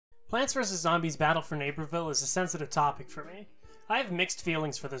Plants vs. Zombies Battle for Neighborville is a sensitive topic for me. I have mixed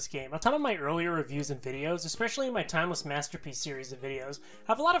feelings for this game. A ton of my earlier reviews and videos, especially in my Timeless Masterpiece series of videos,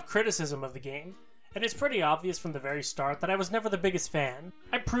 have a lot of criticism of the game. And it's pretty obvious from the very start that I was never the biggest fan.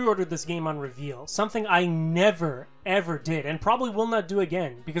 I pre-ordered this game on reveal, something I never, ever did, and probably will not do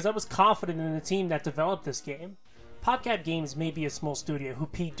again, because I was confident in the team that developed this game. PodCat Games may be a small studio who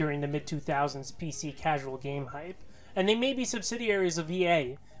peaked during the mid-2000s PC casual game hype, and they may be subsidiaries of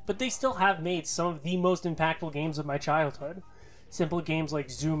EA, but they still have made some of the most impactful games of my childhood. Simple games like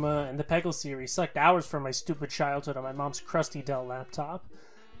Zuma and the Peggle series sucked hours from my stupid childhood on my mom's crusty Dell laptop.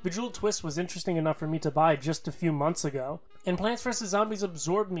 Bejeweled Twist was interesting enough for me to buy just a few months ago, and Plants vs. Zombies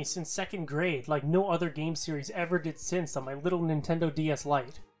absorbed me since 2nd grade like no other game series ever did since on my little Nintendo DS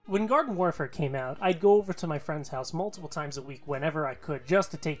Lite. When Garden Warfare came out, I'd go over to my friend's house multiple times a week whenever I could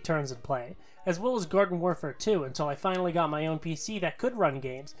just to take turns and play, as well as Garden Warfare 2 until I finally got my own PC that could run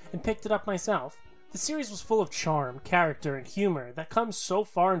games and picked it up myself. The series was full of charm, character, and humor that comes so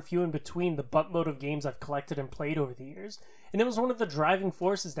far and few in between the buttload of games I've collected and played over the years, and it was one of the driving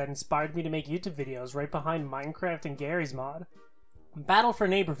forces that inspired me to make YouTube videos right behind Minecraft and Gary's mod. Battle for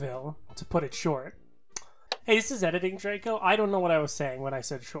Neighborville, to put it short. Hey, this is Editing Drako. I don't know what I was saying when I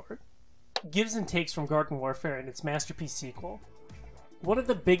said short. Gives and takes from Garden Warfare and its masterpiece sequel. One of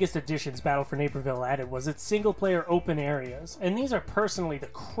the biggest additions Battle for Neighborville added was its single-player open areas, and these are personally the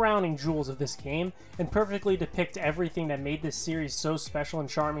crowning jewels of this game, and perfectly depict everything that made this series so special and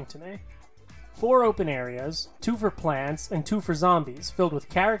charming to me. 4 open areas, 2 for plants, and 2 for zombies, filled with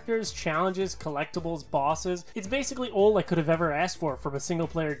characters, challenges, collectibles, bosses. It's basically all I could have ever asked for from a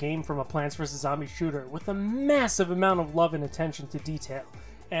single-player game from a Plants vs. Zombies shooter, with a massive amount of love and attention to detail,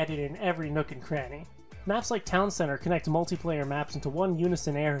 added in every nook and cranny. Maps like Town Center connect multiplayer maps into one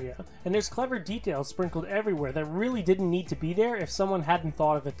unison area, and there's clever details sprinkled everywhere that really didn't need to be there if someone hadn't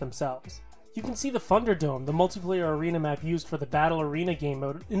thought of it themselves. You can see the Thunderdome, the multiplayer arena map used for the Battle Arena game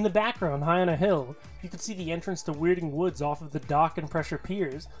mode, in the background high on a hill. You can see the entrance to Weirding Woods off of the Dock and Pressure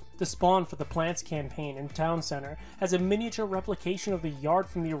Piers. The spawn for the Plants campaign in Town Center has a miniature replication of the yard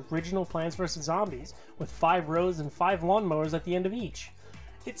from the original Plants vs. Zombies, with 5 rows and 5 lawnmowers at the end of each.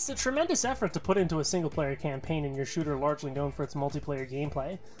 It's a tremendous effort to put into a single-player campaign in your shooter largely known for its multiplayer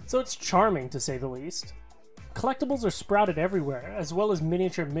gameplay, so it's charming to say the least. Collectibles are sprouted everywhere, as well as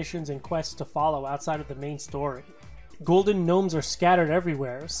miniature missions and quests to follow outside of the main story. Golden gnomes are scattered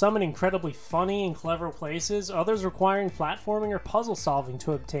everywhere, some in incredibly funny and clever places, others requiring platforming or puzzle solving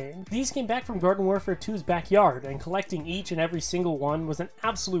to obtain. These came back from Garden Warfare 2's backyard, and collecting each and every single one was an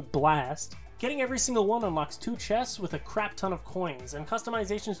absolute blast. Getting every single one unlocks 2 chests with a crap ton of coins, and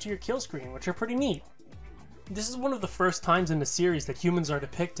customizations to your kill screen, which are pretty neat. This is one of the first times in the series that humans are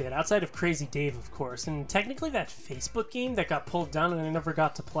depicted, outside of Crazy Dave of course, and technically that Facebook game that got pulled down and I never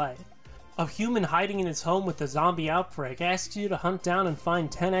got to play. A human hiding in his home with the zombie outbreak asks you to hunt down and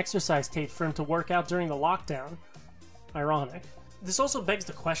find 10 exercise tapes for him to work out during the lockdown. Ironic. This also begs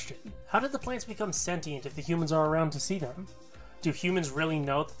the question, how did the plants become sentient if the humans are around to see them? Do humans really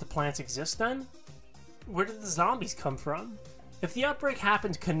know that the plants exist then? Where did the zombies come from? If the outbreak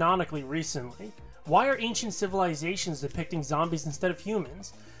happened canonically recently, why are ancient civilizations depicting zombies instead of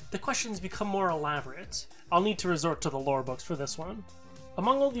humans? The questions become more elaborate. I'll need to resort to the lore books for this one.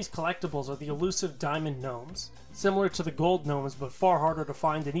 Among all these collectibles are the elusive diamond gnomes. Similar to the gold gnomes, but far harder to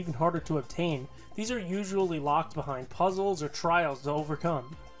find and even harder to obtain, these are usually locked behind puzzles or trials to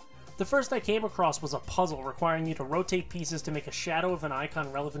overcome. The first I came across was a puzzle requiring you to rotate pieces to make a shadow of an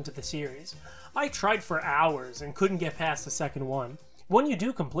icon relevant to the series. I tried for hours and couldn't get past the second one. When you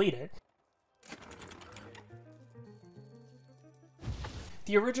do complete it,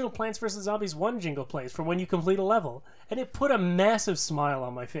 the original Plants vs. Zombies 1 jingle plays for when you complete a level, and it put a massive smile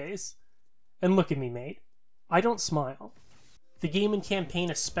on my face. And look at me, mate. I don't smile. The game and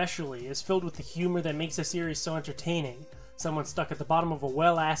campaign especially is filled with the humor that makes the series so entertaining. Someone stuck at the bottom of a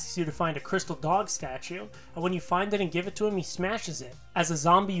well asks you to find a crystal dog statue, and when you find it and give it to him, he smashes it. As a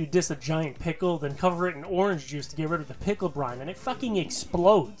zombie, you diss a giant pickle, then cover it in orange juice to get rid of the pickle brine, and it fucking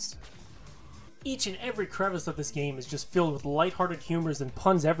explodes. Each and every crevice of this game is just filled with lighthearted humors and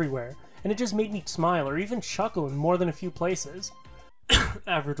puns everywhere, and it just made me smile or even chuckle in more than a few places.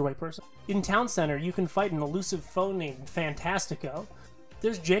 Average white person. In Town Center, you can fight an elusive foe named Fantastico.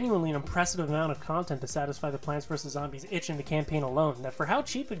 There's genuinely an impressive amount of content to satisfy the Plants vs. Zombies itch in the campaign alone, that for how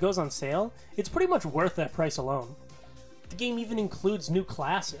cheap it goes on sale, it's pretty much worth that price alone. The game even includes new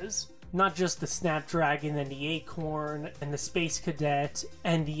classes. Not just the Snapdragon and the Acorn and the Space Cadet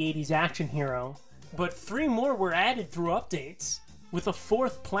and the 80s action hero, but 3 more were added through updates, with a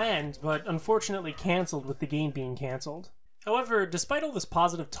 4th planned but unfortunately cancelled with the game being cancelled. However, despite all this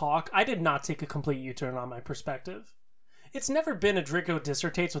positive talk, I did not take a complete U-turn on my perspective. It's never been a Drako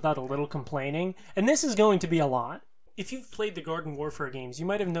Dissertates without a little complaining, and this is going to be a lot. If you've played the Garden Warfare games, you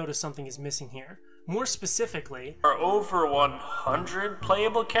might have noticed something is missing here. More specifically, are over 100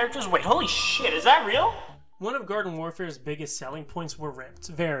 playable characters? Wait, holy shit, is that real? One of Garden Warfare's biggest selling points were ripped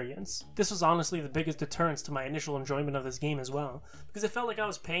variants. This was honestly the biggest deterrence to my initial enjoyment of this game as well, because it felt like I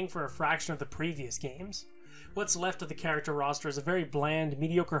was paying for a fraction of the previous games. What's left of the character roster is a very bland,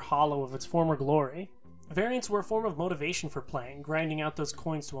 mediocre hollow of its former glory. Variants were a form of motivation for playing, grinding out those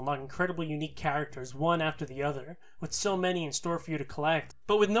coins to unlock incredibly unique characters one after the other, with so many in store for you to collect.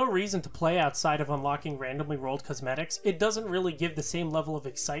 But with no reason to play outside of unlocking randomly rolled cosmetics, it doesn't really give the same level of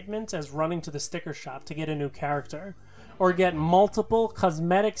excitement as running to the sticker shop to get a new character. Or get multiple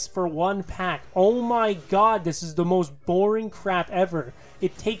cosmetics for one pack. Oh my god, this is the most boring crap ever.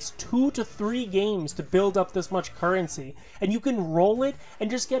 It takes 2 to 3 games to build up this much currency, and you can roll it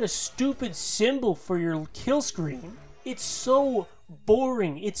and just get a stupid symbol for your kill screen. It's so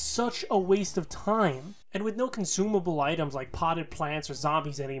boring. It's such a waste of time. And with no consumable items like potted plants or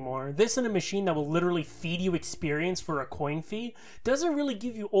zombies anymore, this and a machine that will literally feed you experience for a coin fee doesn't really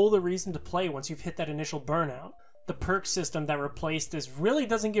give you all the reason to play once you've hit that initial burnout. The perk system that replaced this really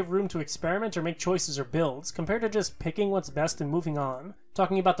doesn't give room to experiment or make choices or builds, compared to just picking what's best and moving on.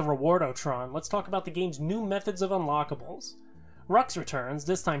 Talking about the Rewardotron, let's talk about the game's new methods of unlockables. Rux returns,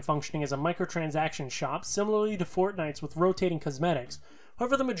 this time functioning as a microtransaction shop, similarly to Fortnite's with rotating cosmetics.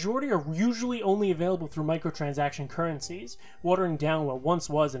 However, the majority are usually only available through microtransaction currencies, watering down what once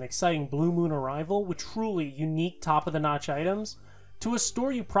was an exciting Blue Moon arrival with truly unique top-of-the-notch items, to a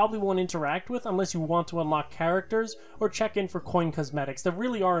store you probably won't interact with unless you want to unlock characters or check in for coin cosmetics that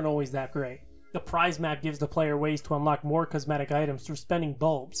really aren't always that great. The prize map gives the player ways to unlock more cosmetic items through spending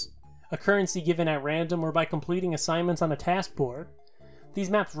bulbs, a currency given at random or by completing assignments on a task board.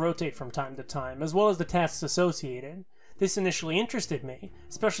 These maps rotate from time to time, as well as the tasks associated. This initially interested me,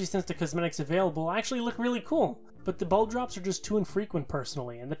 especially since the cosmetics available actually look really cool, but the bulb drops are just too infrequent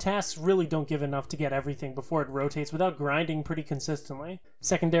personally, and the tasks really don't give enough to get everything before it rotates without grinding pretty consistently.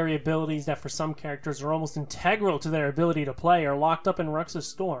 Secondary abilities that for some characters are almost integral to their ability to play are locked up in Rux's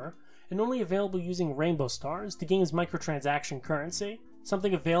store, and only available using Rainbow Stars, the game's microtransaction currency.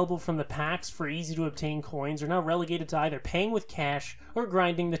 Something available from the packs for easy to obtain coins are now relegated to either paying with cash or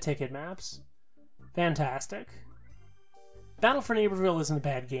grinding the ticket maps. Fantastic. Battle for Neighborville isn't a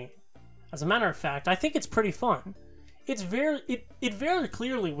bad game. As a matter of fact, I think it's pretty fun. It very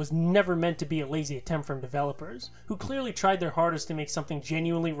clearly was never meant to be a lazy attempt from developers, who clearly tried their hardest to make something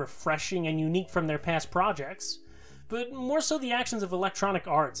genuinely refreshing and unique from their past projects, but more so the actions of Electronic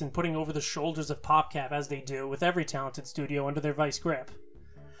Arts in putting over the shoulders of PopCap as they do with every talented studio under their vice grip.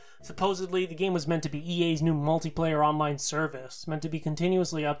 Supposedly, the game was meant to be EA's new multiplayer online service, meant to be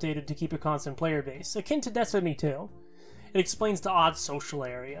continuously updated to keep a constant player base, akin to Destiny 2. It explains the odd social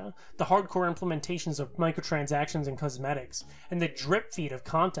area, the hardcore implementations of microtransactions and cosmetics, and the drip feed of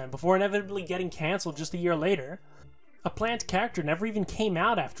content before inevitably getting cancelled just a year later. A plant character never even came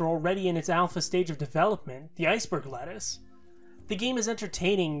out after already in its alpha stage of development, the iceberg lettuce. The game is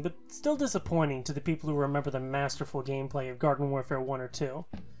entertaining, but still disappointing to the people who remember the masterful gameplay of Garden Warfare 1 or 2,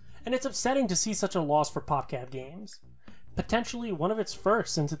 and it's upsetting to see such a loss for PopCap Games. Potentially one of its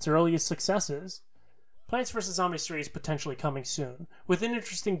first since its earliest successes. Plants vs. Zombies 3 is potentially coming soon, with an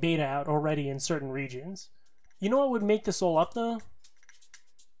interesting beta out already in certain regions. You know what would make this all up though?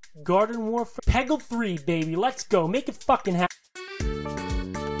 Garden Warfare Peggle 3, baby, let's go, make it fucking happen.